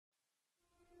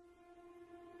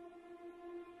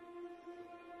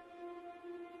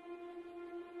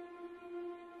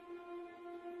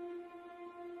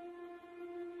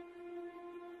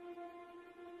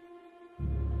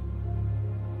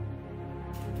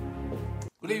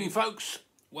Good evening, folks.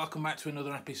 Welcome back to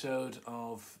another episode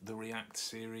of the React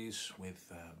series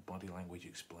with Body Language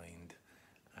Explained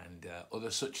and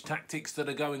other such tactics that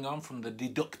are going on from the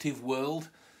deductive world.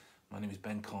 My name is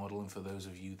Ben Cardle, and for those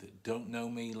of you that don't know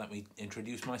me, let me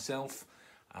introduce myself.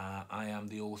 I am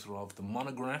the author of The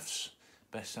Monographs,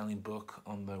 best-selling book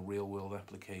on the real-world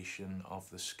application of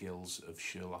the skills of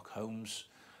Sherlock Holmes.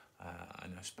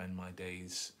 And I spend my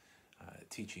days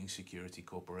teaching security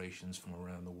corporations from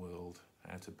around the world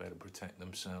how to better protect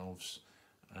themselves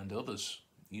and others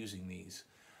using these.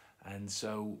 And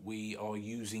so we are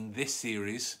using this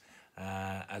series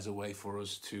as a way for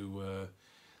us to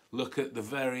look at the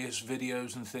various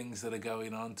videos and things that are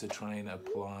going on to try and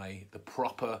apply the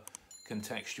proper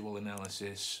contextual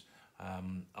analysis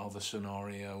of a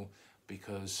scenario,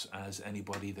 because as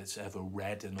anybody that's ever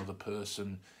read another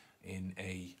person in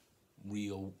a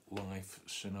real life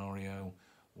scenario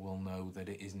will know, that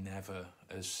it is never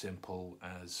as simple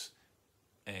as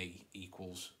A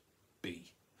equals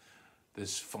B.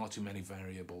 There's far too many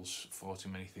variables, far too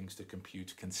many things to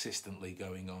compute consistently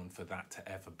going on for that to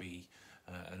ever be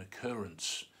an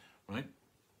occurrence, right?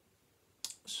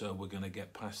 So we're going to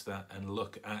get past that and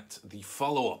look at the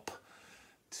follow-up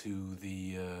to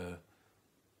the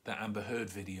Amber Heard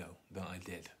video that I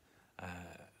did.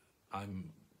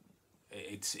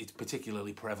 It's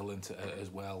particularly prevalent as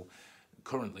well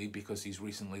currently because he's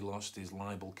recently lost his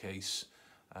libel case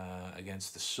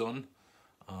against the Sun.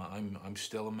 I'm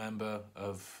still a member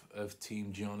of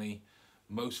Team Johnny,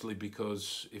 mostly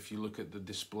because if you look at the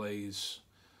displays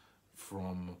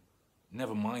from,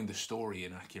 never mind the story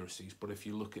inaccuracies, but if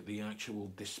you look at the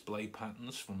actual display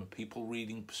patterns from a people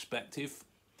reading perspective,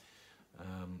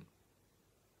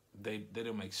 they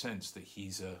don't make sense. That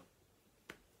he's a,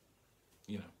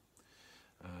 you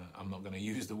know, I'm not going to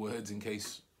use the words in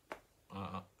case,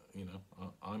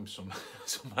 I'm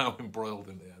somehow embroiled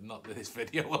in there. Not that this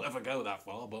video will ever go that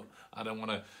far, but I don't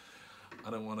want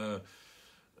to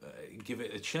give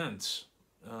it a chance.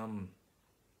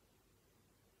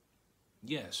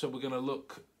 Yeah, so we're going to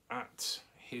look at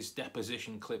his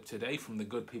deposition clip today from the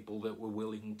good people that were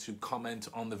willing to comment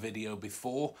on the video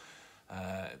before.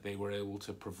 They were able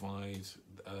to provide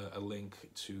a link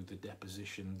to the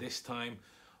deposition this time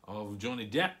of Johnny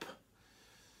Depp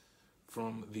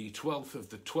from the 12th of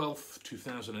the 12th,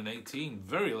 2018,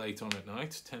 very late on at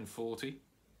night, 10:40.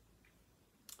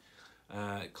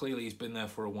 Clearly he's been there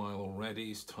for a while already,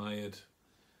 he's tired,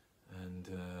 and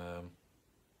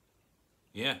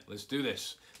yeah, let's do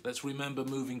this. Let's remember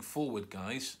moving forward,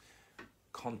 guys,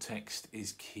 context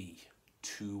is key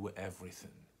to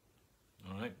everything,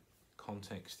 all right?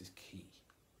 Context is key.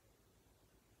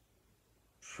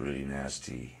 Pretty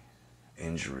nasty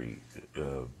injury.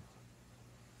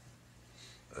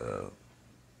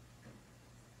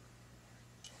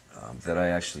 That I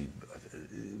actually,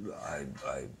 I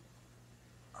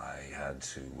had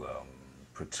to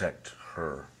protect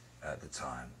her at the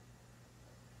time.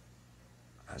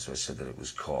 And so I said that it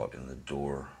was caught in the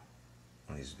door,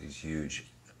 one of these huge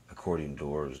accordion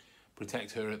doors.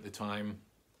 Protect her at the time.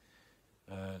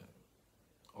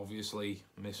 Obviously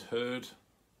misheard.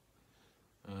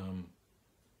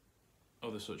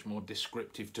 Other such more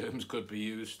descriptive terms could be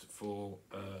used for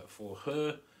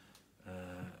her,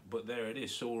 but there it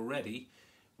is. So already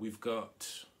we've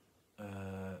got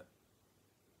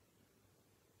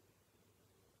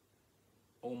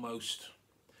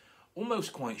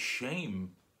almost quite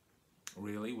shame,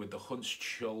 really, with the hunched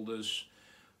shoulders,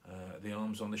 the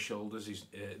arms on the shoulders,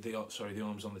 the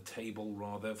arms on the table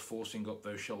rather, forcing up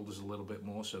those shoulders a little bit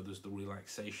more, so there's the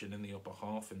relaxation in the upper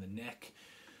half, in the neck.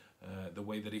 The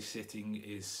way that he's sitting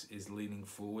is leaning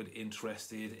forward,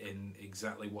 interested in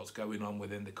exactly what's going on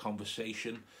within the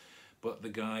conversation, but the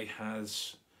guy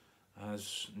has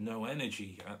no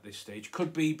energy at this stage.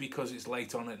 Could be because it's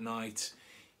late on at night.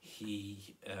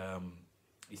 He's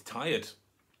tired,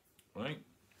 right?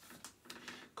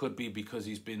 Could be because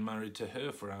he's been married to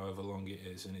her for however long it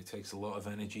is, and it takes a lot of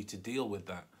energy to deal with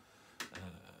that,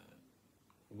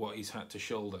 what he's had to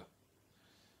shoulder.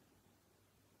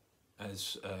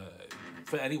 As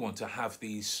for anyone to have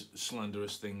these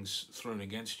slanderous things thrown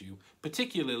against you,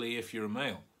 particularly if you're a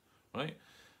male, right?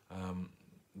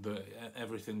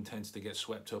 Everything tends to get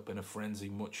swept up in a frenzy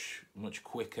much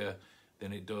quicker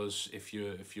than it does if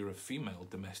you're a female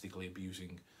domestically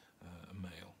abusing a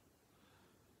male.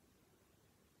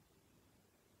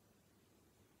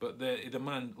 But the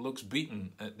man looks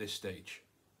beaten at this stage.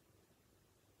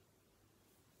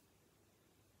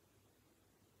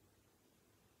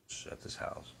 At this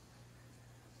house.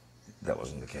 That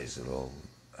wasn't the case at all.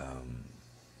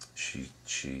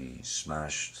 She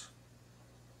smashed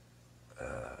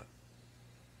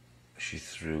She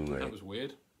threw a... That was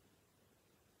weird.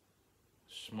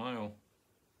 Smile.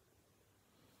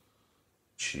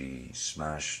 She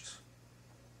smashed...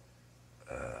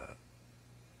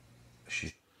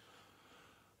 she...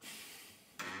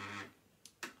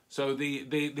 So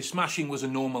the smashing was a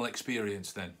normal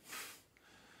experience then.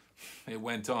 It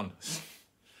went on.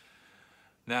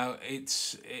 Now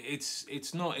it's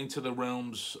not into the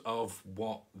realms of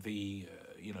what the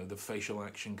you know, the facial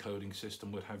action coding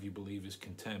system would have you believe is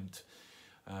contempt.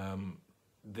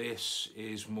 This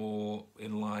is more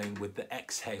in line with the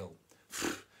exhale.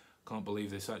 Can't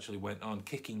believe this actually went on.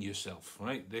 Kicking yourself,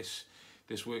 right? This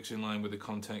works in line with the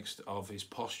context of his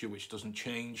posture, which doesn't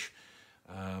change.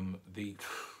 The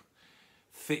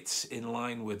fits in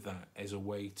line with that as a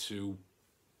way to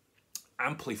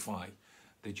amplify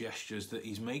the gestures that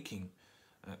he's making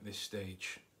at this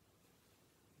stage.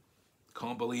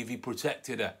 Can't believe he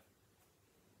protected her.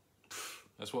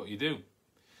 That's what you do.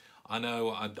 I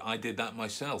know I did that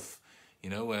myself. You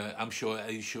know, I'm sure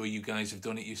you guys have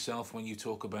done it yourself when you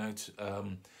talk about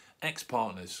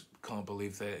ex-partners. Can't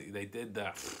believe they did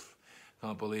that.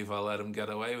 Can't believe I let them get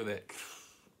away with it.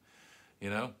 You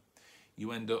know,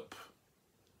 you end up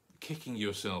kicking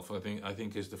yourself, I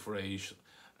think is the phrase.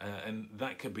 And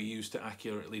that could be used to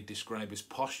accurately describe his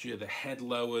posture, the head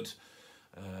lowered,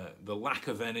 the lack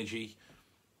of energy.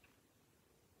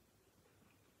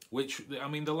 Which, I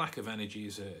mean, the lack of energy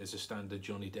is a standard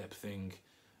Johnny Depp thing.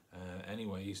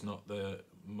 Anyway, he's not the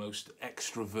most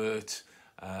extrovert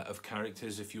of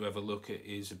characters. If you ever look at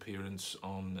his appearance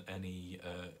on any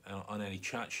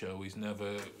chat show, he's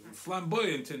never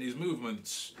flamboyant in his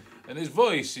movements, and his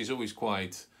voice is always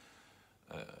quite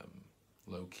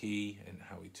low key in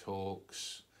how he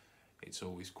talks. It's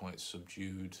always quite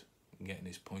subdued, getting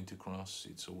his point across.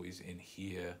 It's always in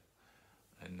here,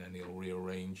 and then he'll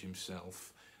rearrange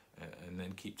himself and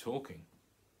then keep talking.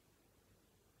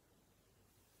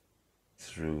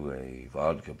 Threw a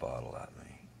vodka bottle at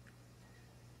me,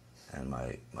 and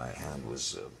my hand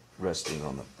was resting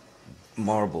on the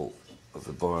marble of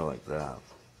the bar like that,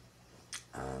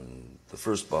 and the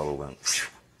first bottle went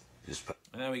just...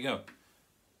 And there we go.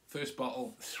 First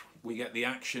bottle, we get the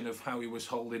action of how he was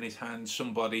holding his hand,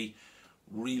 somebody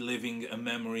reliving a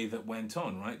memory that went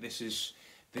on, right? This is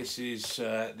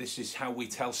how we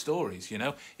tell stories, you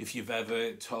know? If you've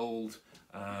ever told,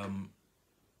 I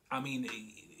mean,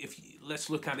 let's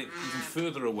look at it even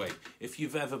further away. If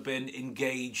you've ever been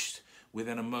engaged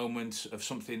within a moment of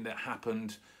something that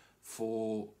happened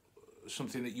for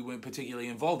something that you weren't particularly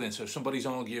involved in. So somebody's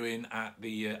arguing at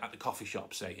the coffee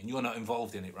shop, say, and you're not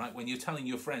involved in it, right? When you're telling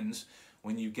your friends,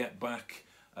 when you get back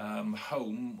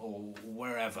home or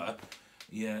wherever,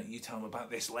 yeah, you tell them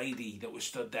about this lady that was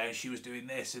stood there, she was doing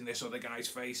this in this other guy's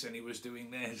face, and he was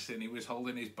doing this, and he was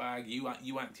holding his bag. You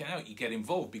act it out, you get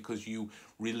involved because you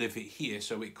relive it here,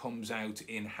 so it comes out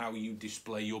in how you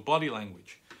display your body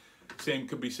language. Same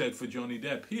could be said for Johnny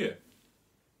Depp here.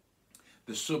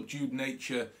 The subdued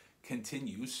nature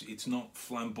continues. It's not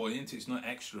flamboyant, it's not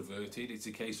extroverted. It's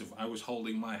a case of I was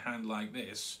holding my hand like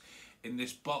this, and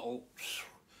this bottle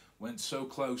went so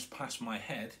close past my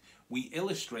head. We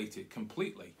illustrate it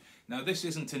completely. Now, this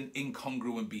isn't an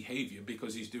incongruent behavior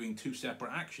because he's doing two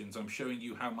separate actions. I'm showing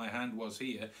you how my hand was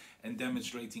here and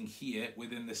demonstrating here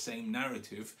within the same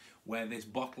narrative where this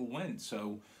bottle went.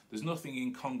 So there's nothing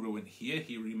incongruent here.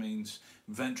 He remains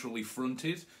ventrally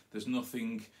fronted. There's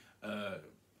nothing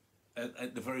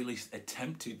at the very least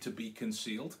attempted to be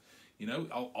concealed. You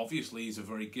know, obviously he's a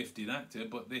very gifted actor,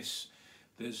 but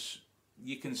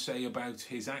you can say about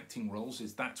his acting roles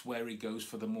is that's where he goes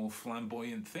for the more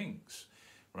flamboyant things,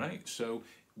 right? So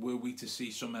were we to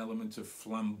see some element of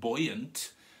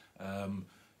flamboyant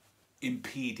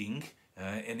impeding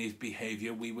in his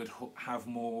behaviour, we would have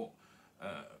more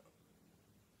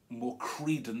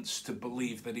credence to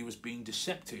believe that he was being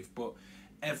deceptive. But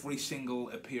every single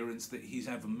appearance that he's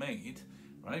ever made,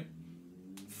 right,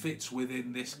 fits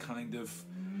within this kind of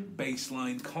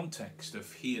baseline context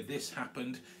of here, this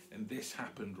happened and this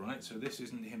happened, right? So this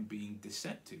isn't him being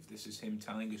deceptive. This is him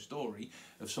telling a story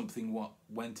of something what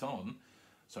went on.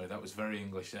 Sorry, that was very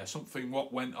English there. Something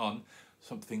what went on,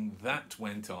 something that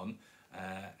went on,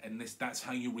 and that's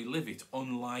how you relive it.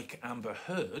 Unlike Amber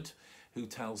Heard, who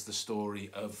tells the story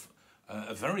of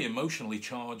a very emotionally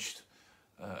charged,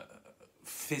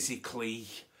 physically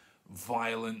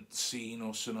violent scene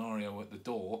or scenario at the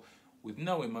door with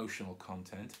no emotional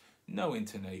content, no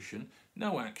intonation,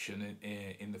 no action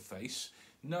in the face,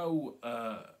 no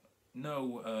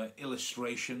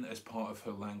illustration as part of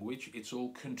her language. It's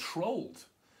all controlled.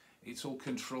 It's all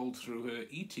controlled through her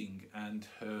eating and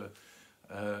her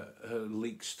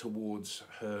leaks towards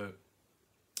her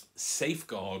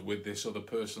safeguard with this other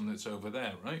person that's over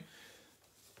there, right?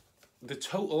 The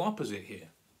total opposite here.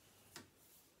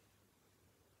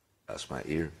 That's my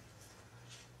ear.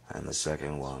 And the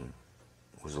second one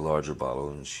was a larger bottle,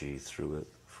 and she threw it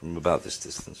from about this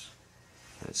distance.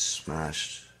 And it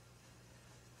smashed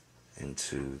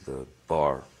into the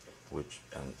bar, which,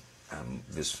 and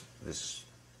this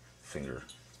finger,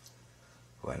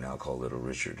 who I now call Little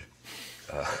Richard.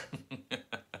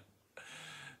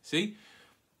 See,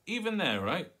 even there,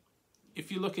 right?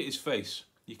 If you look at his face,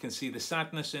 you can see the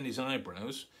sadness in his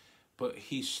eyebrows, but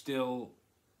he's still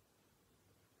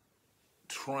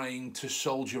trying to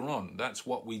soldier on. That's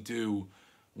what we do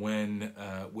when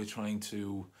we're trying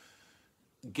to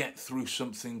get through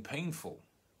something painful,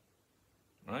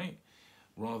 right?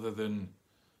 Rather than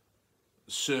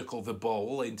circle the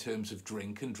bowl in terms of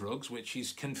drink and drugs, which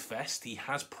he's confessed he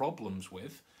has problems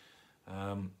with.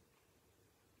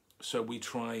 So we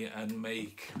try and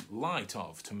make light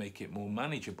of, to make it more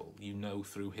manageable. You know,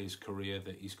 through his career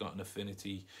that he's got an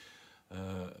affinity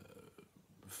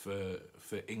for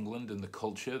England and the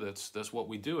culture. That's what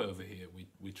we do over here.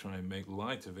 We try and make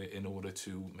light of it in order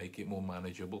to make it more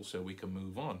manageable so we can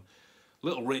move on.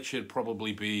 Little Richard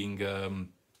probably being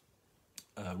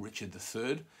Richard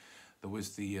III. There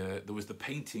was the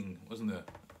painting, wasn't there,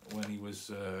 when he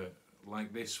was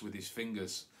like this with his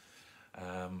fingers.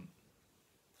 I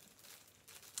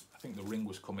think the ring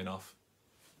was coming off.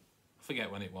 I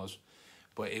forget when it was,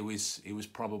 but it was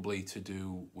probably to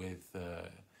do with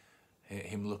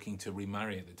him looking to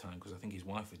remarry at the time, because I think his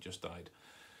wife had just died.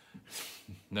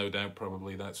 No doubt,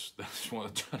 probably that's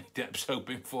what Johnny Depp's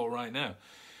hoping for right now.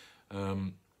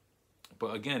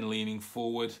 But again, leaning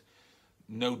forward,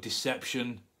 no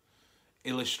deception.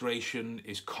 Illustration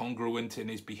is congruent in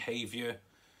his behaviour.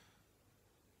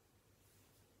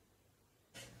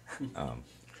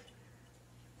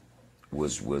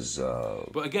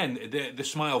 But again, the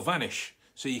smile vanish,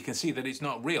 so you can see that it's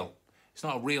not real. It's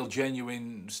not a real,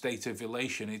 genuine state of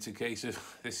elation. It's a case of,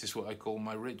 this is what I call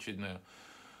my Richard now,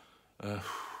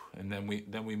 and then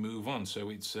we move on. So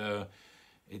it's a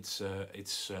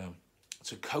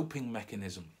coping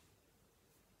mechanism.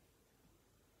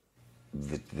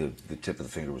 The tip of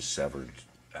the finger was severed,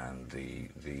 and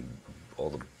all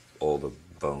the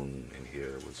bone in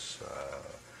here was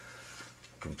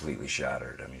completely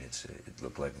shattered. I mean, it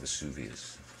looked like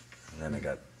Vesuvius. And then I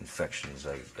got infections.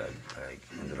 I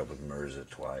ended up with MRSA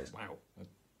twice. Wow,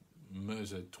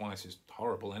 MRSA twice is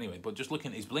horrible anyway. But just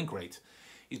looking at his blink rate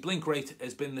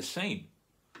has been the same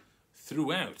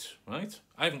throughout, right?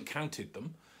 I haven't counted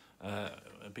them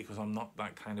because I'm not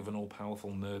that kind of an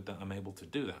all-powerful nerd that I'm able to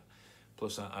do that.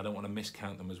 Plus, I don't want to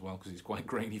miscount them as well because it's quite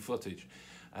grainy footage.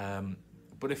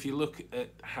 But if you look at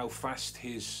how fast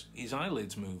his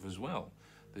eyelids move as well,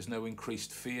 there's no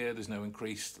increased fear, there's no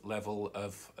increased level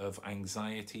of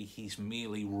anxiety. He's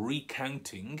merely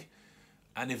recounting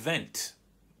an event,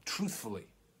 truthfully.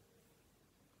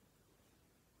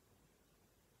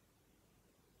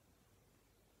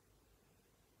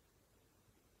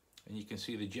 And you can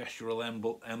see the gestural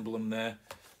emblem there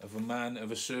of a man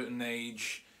of a certain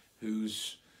age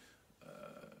who's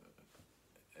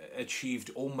achieved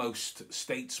almost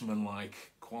statesman-like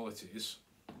qualities.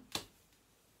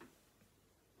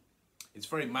 It's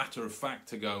very matter-of-fact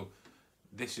to go,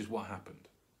 this is what happened,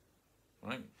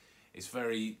 right? It's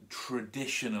very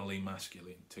traditionally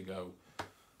masculine to go,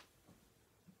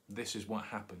 this is what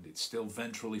happened. It's still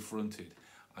ventrally fronted.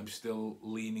 I'm still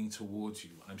leaning towards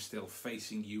you. I'm still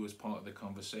facing you as part of the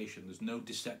conversation. There's no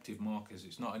deceptive markers.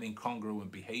 It's not an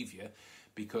incongruent behavior,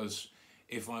 because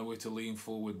if I were to lean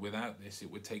forward without this,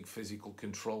 it would take physical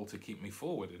control to keep me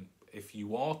forward. And if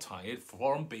you are tired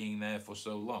from being there for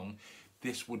so long,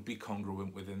 this would be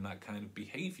congruent within that kind of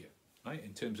behavior, right?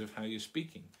 In terms of how you're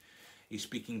speaking. He's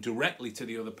speaking directly to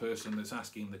the other person that's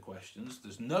asking the questions.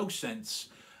 There's no sense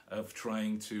of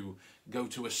trying to go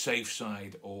to a safe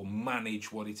side or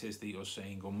manage what it is that you're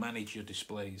saying or manage your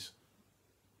displays.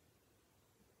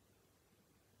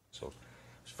 So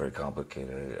it's very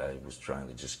complicated. I was trying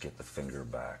to just get the finger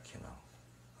back, you know,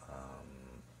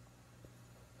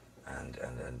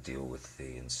 and deal with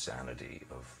the insanity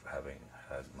of having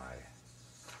had my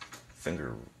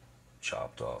finger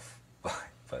chopped off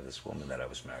by this woman that I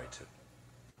was married to.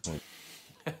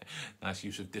 Nice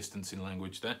use of distancing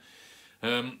language there.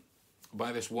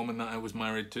 By this woman that I was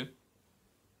married to.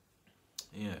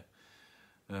 Yeah.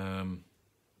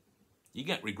 You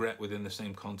get regret within the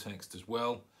same context as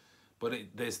well, but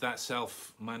there's that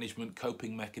self-management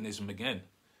coping mechanism again.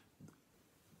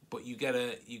 But you get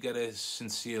a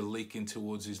sincere leak in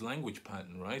towards his language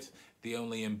pattern, right? The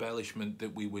only embellishment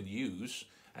that we would use,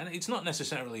 And it's not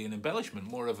necessarily an embellishment,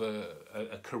 more of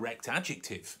a correct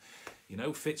adjective. You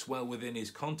know, fits well within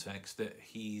his context that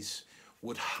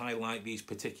would highlight these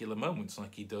particular moments,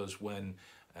 like he does when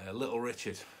Little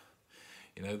Richard,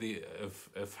 you know,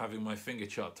 of having my finger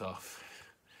chopped off,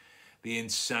 the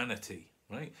insanity,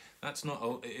 right? That's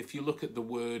not. If you look at the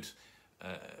word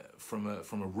from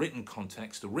a written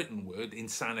context, the written word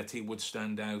insanity would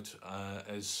stand out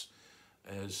as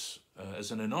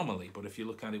an anomaly. But if you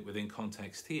look at it within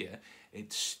context here,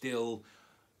 it's still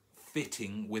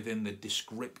fitting within the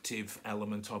descriptive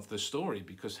element of the story,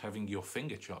 because having your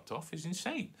finger chopped off is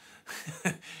insane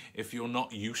if you're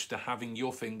not used to having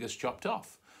your fingers chopped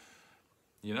off.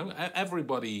 You know,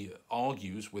 everybody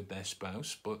argues with their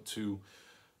spouse, but to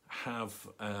have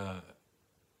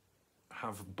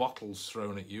bottles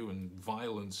thrown at you and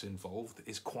violence involved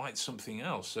is quite something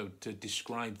else. So to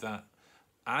describe that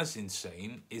as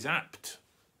insane is apt,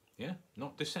 yeah,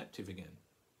 not deceptive again.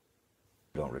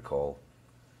 I don't recall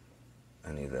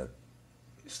any of that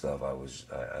stuff.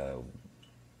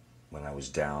 When I was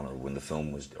down, or when the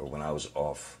film was, or when I was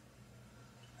off,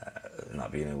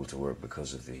 not being able to work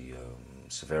because of the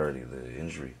severity of the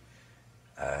injury,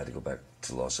 I had to go back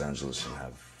to Los Angeles and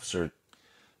have surgery.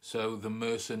 So the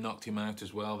Mercer knocked him out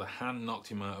as well. The hand knocked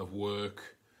him out of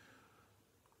work,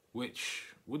 which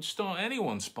would start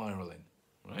anyone spiraling,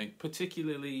 right?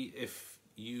 Particularly if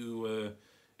you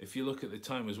look at the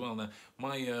time as well. Now,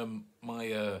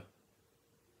 my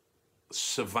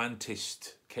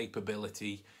savantist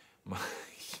capability, my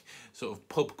sort of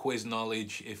pub quiz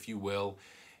knowledge, if you will,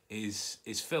 is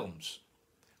films,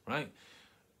 right?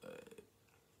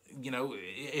 You know,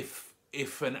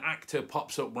 if an actor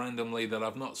pops up randomly that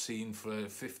I've not seen for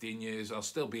 15 years, I'll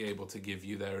still be able to give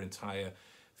you their entire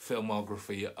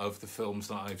filmography of the films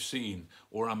that I've seen,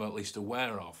 or I'm at least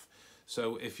aware of.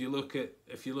 So if you look at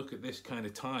this kind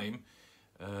of time,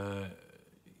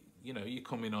 you know, you're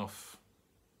coming off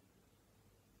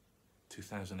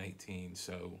 2018,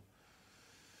 so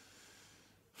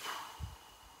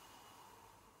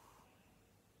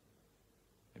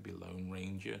maybe Lone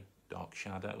Ranger, Dark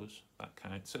Shadows, that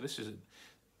kind. So this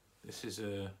is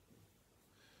a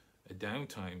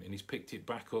downtime, and he's picked it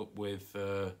back up with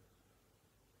the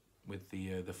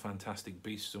Fantastic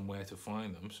Beasts and Where to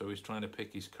Find Them. So he's trying to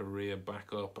pick his career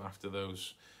back up after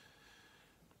those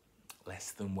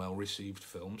less than well received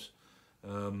films.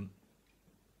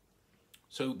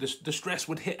 So the stress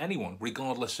would hit anyone,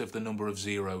 regardless of the number of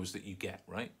zeros that you get,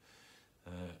 right?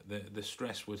 The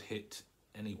stress would hit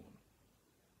anyone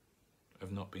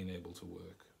of not being able to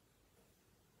work.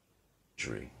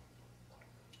 Injury.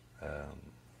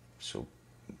 So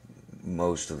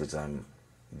most of the time,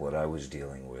 what I was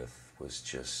dealing with was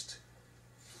just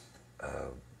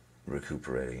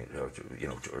recuperating, or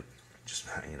just,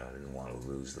 you know, I didn't want to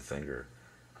lose the finger.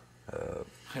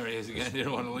 There he is again.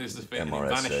 Didn't want to lose the finger. MRSA, It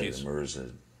vanishes.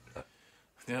 MRSA.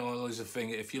 You don't want to lose the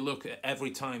finger. If you look at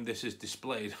every time this is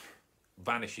displayed,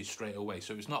 vanishes straight away.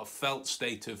 So it's not a felt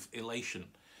state of elation.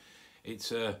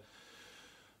 It's a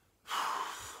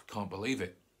can't believe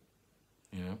it.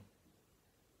 You know,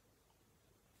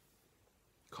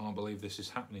 can't believe this is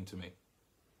happening to me.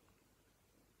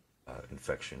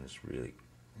 Infection is really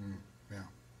yeah.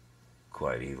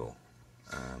 quite evil.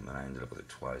 And I ended up with it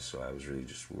twice, so I was really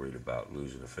just worried about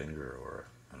losing a finger or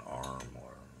an arm.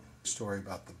 Or Story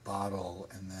about the bottle,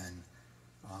 and then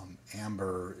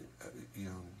Amber,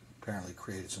 apparently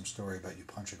created some story about you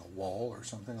punching a wall or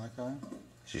something like that.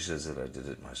 she says that I did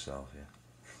it myself, yeah,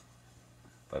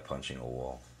 by punching a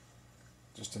wall.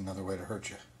 Just another way to hurt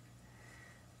you.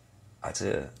 That's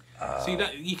it. See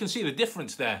that you can see the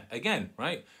difference there again,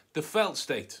 right? The felt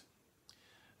state,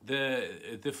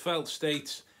 the felt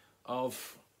state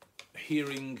of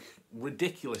hearing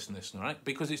ridiculousness, right?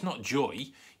 Because it's not joy.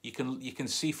 You can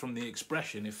see from the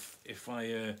expression. If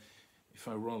I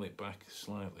roll it back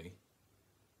slightly,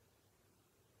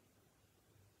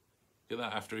 look at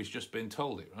that. After he's just been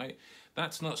told it, right?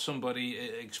 That's not somebody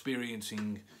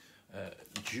experiencing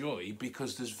joy,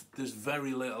 because there's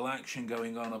very little action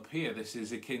going on up here. This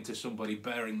is akin to somebody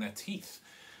baring their teeth.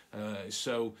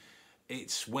 So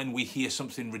it's when we hear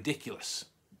something ridiculous,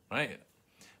 right?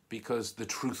 Because the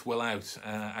truth will out,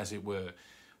 as it were.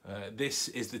 This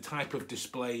is the type of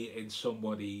display in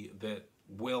somebody that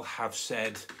will have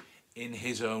said in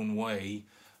his own way,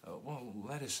 well,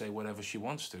 let her say whatever she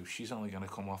wants to. She's only going to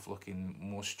come off looking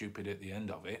more stupid at the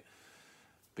end of it.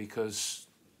 Because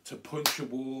to punch a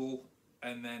wall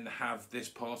and then have this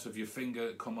part of your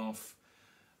finger come off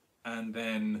and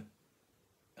then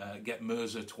get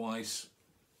Mercer twice,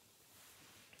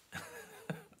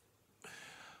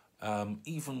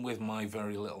 even with my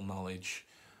very little knowledge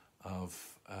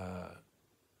of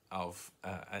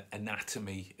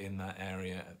anatomy in that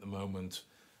area at the moment.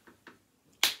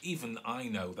 Even I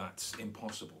know that's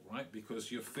impossible, right?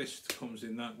 Because your fist comes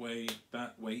in that way.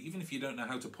 Even if you don't know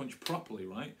how to punch properly,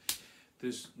 right?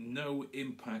 There's no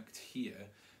impact here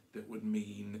that would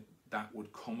mean that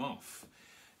would come off.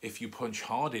 If you punch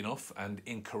hard enough and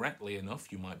incorrectly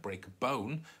enough, you might break a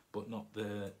bone, but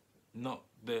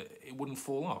it wouldn't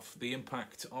fall off. The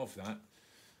impact of that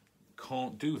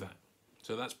can't do that.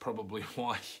 So that's probably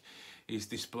why he's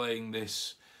displaying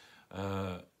this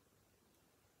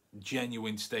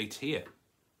genuine state here.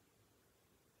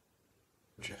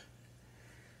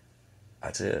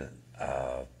 I tell you,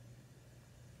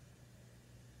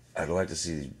 I'd like to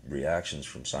see reactions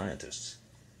from scientists.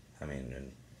 I mean,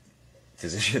 and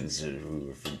physicians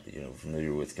who are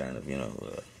familiar with kind of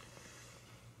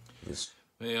this.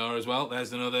 They are as well.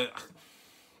 There's another.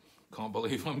 Can't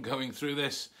believe I'm going through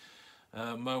this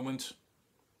moment.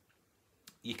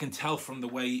 You can tell from the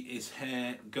way his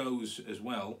hair goes as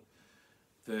well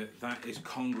that is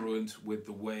congruent with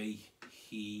the way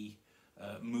he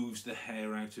moves the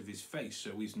hair out of his face.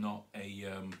 So he's not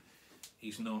a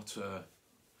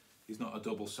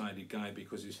double-sided guy,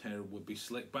 because his hair would be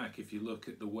slicked back. If you look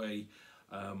at the way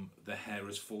the hair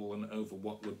has fallen over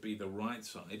what would be the right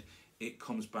side, it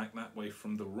comes back that way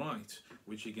from the right,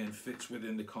 which again fits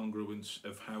within the congruence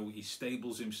of how he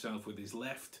stables himself with his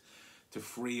left to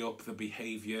free up the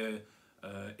behavior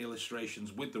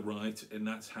illustrations with the right, and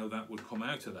that's how that would come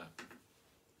out of that.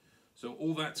 So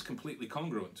all that's completely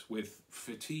congruent with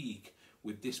fatigue,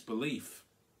 with disbelief.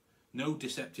 No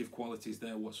deceptive qualities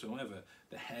there whatsoever.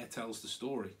 The hair tells the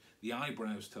story. The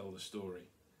eyebrows tell the story.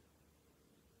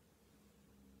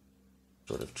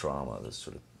 Sort of trauma, this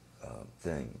sort of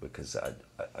thing, because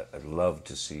I'd love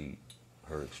to see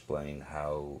her explain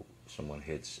how someone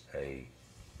hits a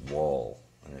wall,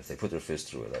 and if they put their fist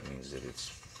through it, that means that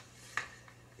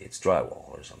it's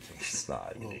drywall or something. It's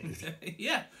not.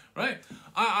 Yeah, right.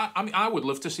 I mean, I would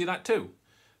love to see that too,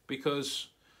 because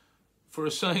for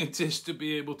a scientist to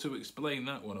be able to explain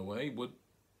that one away it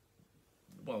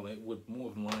would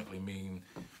more than likely mean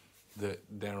that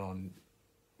they're on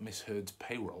Miss Heard's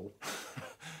payroll,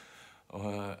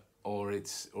 or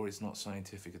it's not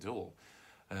scientific at all.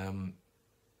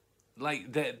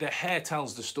 Like the hair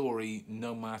tells the story,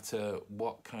 no matter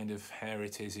what kind of hair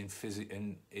it is in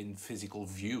physical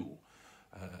view,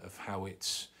 of how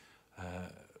it's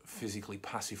physically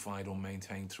pacified or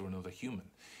maintained through another human.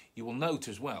 You will note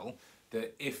as well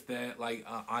that if they're like,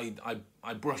 I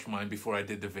brushed mine before I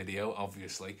did the video,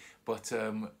 obviously, but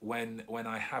when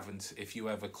I haven't, if you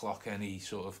ever clock any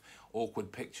sort of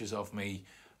awkward pictures of me,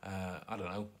 I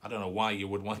don't know why you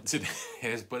would want to do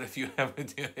this, but if you ever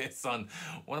do this on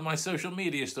one of my social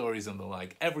media stories and the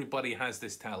like, everybody has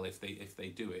this tell if they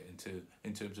do it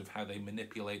in terms of how they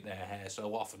manipulate their hair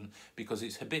so often, because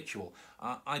it's habitual.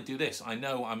 I do this. I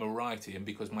know I'm a righty, and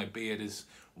because my beard is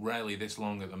rarely this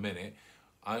long at the minute,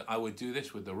 I would do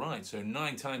this with the right. So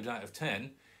 9 times out of 10,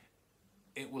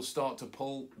 it will start to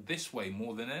pull this way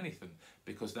more than anything,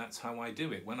 because that's how I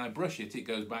do it. When I brush it, it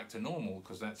goes back to normal,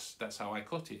 because that's how I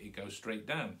cut it. It goes straight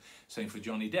down. Same for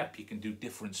Johnny Depp. You can do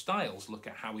different styles. Look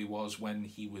at how he was when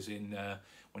he was in the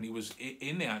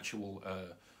actual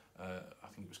I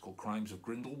think it was called Crimes of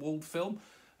Grindelwald film.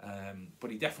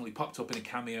 But he definitely popped up in a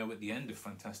cameo at the end of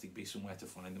Fantastic Beasts and Where to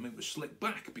Find Them. It was slicked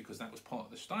back because that was part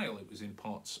of the style. It was in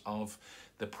parts of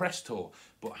the press tour.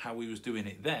 But how he was doing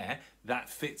it there, that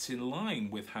fits in line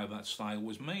with how that style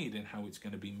was made and how it's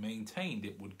going to be maintained.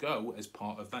 It would go as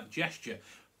part of that gesture,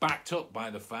 backed up by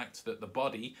the fact that the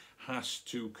body has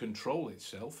to control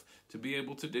itself to be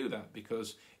able to do that.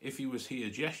 Because if he was here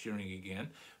gesturing again,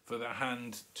 for the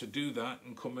hand to do that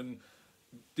and come and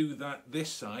do that this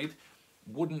side,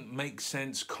 wouldn't make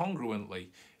sense congruently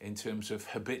in terms of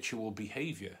habitual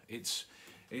behaviour. It's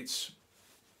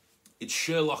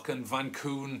Sherlock and Van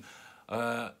Coon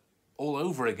all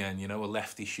over again. You know, a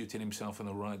lefty shooting himself on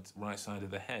the right side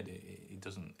of the head. It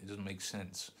doesn't make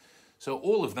sense. So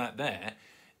all of that there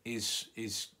is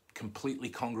completely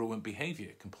congruent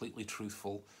behaviour, completely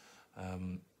truthful.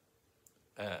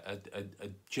 A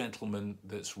gentleman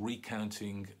that's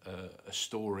recounting a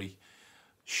story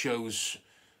shows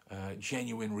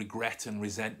genuine regret and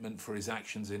resentment for his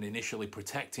actions in initially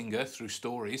protecting her through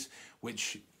stories,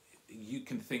 which you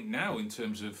can think now in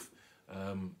terms of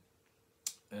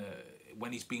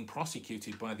when he's being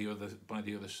prosecuted by the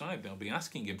other side, they'll be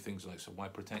asking him things like, so why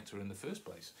protect her in the first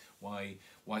place? Why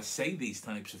say these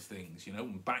types of things? You know,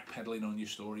 backpedaling on your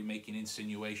story, making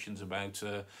insinuations about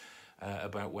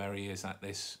where he is at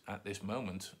this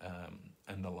moment,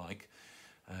 and the like.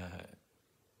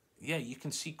 yeah, you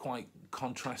can see quite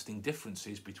contrasting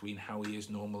differences between how he is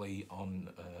normally on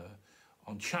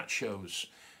chat shows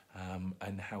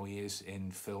and how he is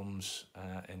in films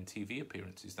and TV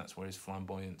appearances. That's where his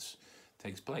flamboyance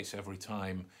takes place. Every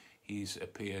time he's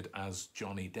appeared as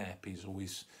Johnny Depp, he's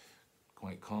always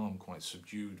quite calm, quite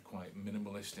subdued, quite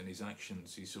minimalist in his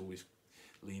actions. He's always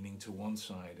leaning to one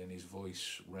side, and his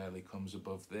voice rarely comes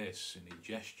above this, and he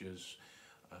gestures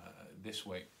this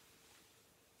way.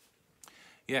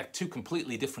 Yeah, two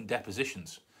completely different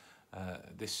depositions.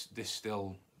 This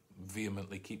still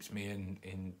vehemently keeps me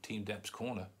in Team Depp's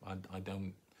corner.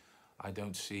 I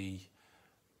don't see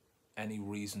any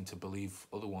reason to believe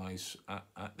otherwise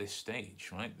at this stage,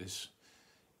 right?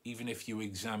 Even if you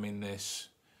examine this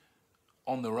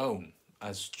on their own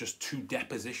as just two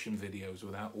deposition videos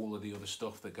without all of the other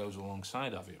stuff that goes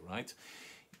alongside of it, right?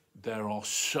 There are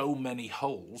so many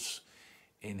holes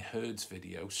in Heard's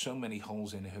video, so many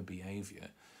holes in her behaviour,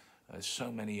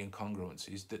 so many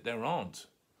incongruencies that there aren't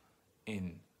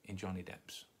in Johnny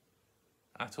Depp's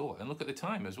at all. And look at the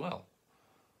time as well.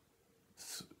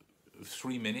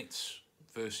 3 minutes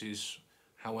versus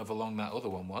however long that other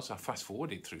one was. I fast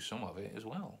forwarded through some of it as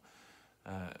well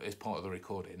as part of the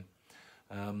recording.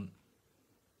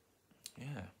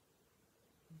 Yeah.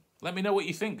 Let me know what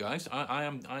you think, guys. I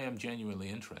am genuinely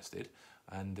interested,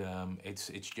 and it's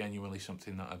genuinely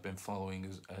something that I've been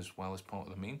following as well as part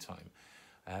of the meantime.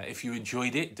 If you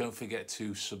enjoyed it, don't forget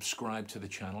to subscribe to the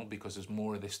channel, because there's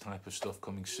more of this type of stuff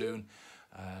coming soon.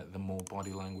 The more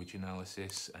body language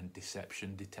analysis and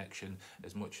detection.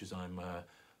 As much as I'm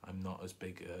not as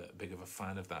big of a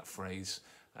fan of that phrase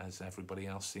as everybody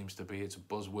else seems to be. It's a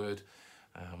buzzword.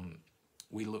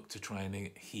 We look to try and,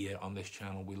 here on this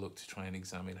channel, we look to try and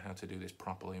examine how to do this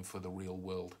properly and for the real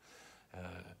world,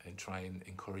 and try and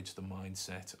encourage the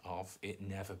mindset of it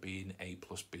never being A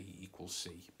plus B equals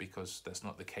C, because that's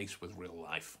not the case with real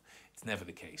life. It's never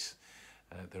the case.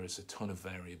 There is a ton of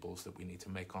variables that we need to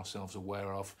make ourselves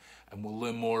aware of, and we'll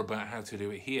learn more about how to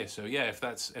do it here. So yeah, if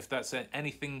that's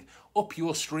anything up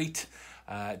your street,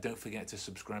 don't forget to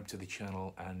subscribe to the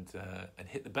channel and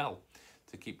hit the bell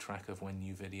to keep track of when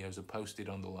new videos are posted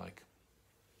on the like.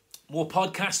 More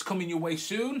podcasts coming your way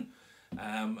soon.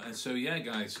 And so yeah,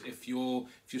 guys, if you're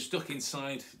stuck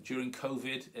inside during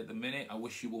COVID at the minute, I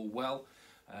wish you all well.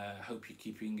 Hope you're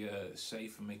keeping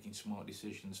safe and making smart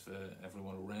decisions for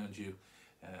everyone around you.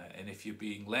 And if you're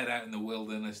being let out in the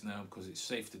wilderness now because it's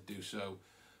safe to do so,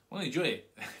 well, enjoy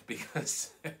it,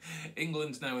 because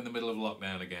England's now in the middle of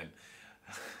lockdown again.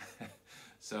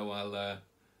 So I'll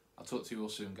talk to you all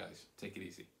soon, guys. Take it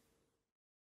easy.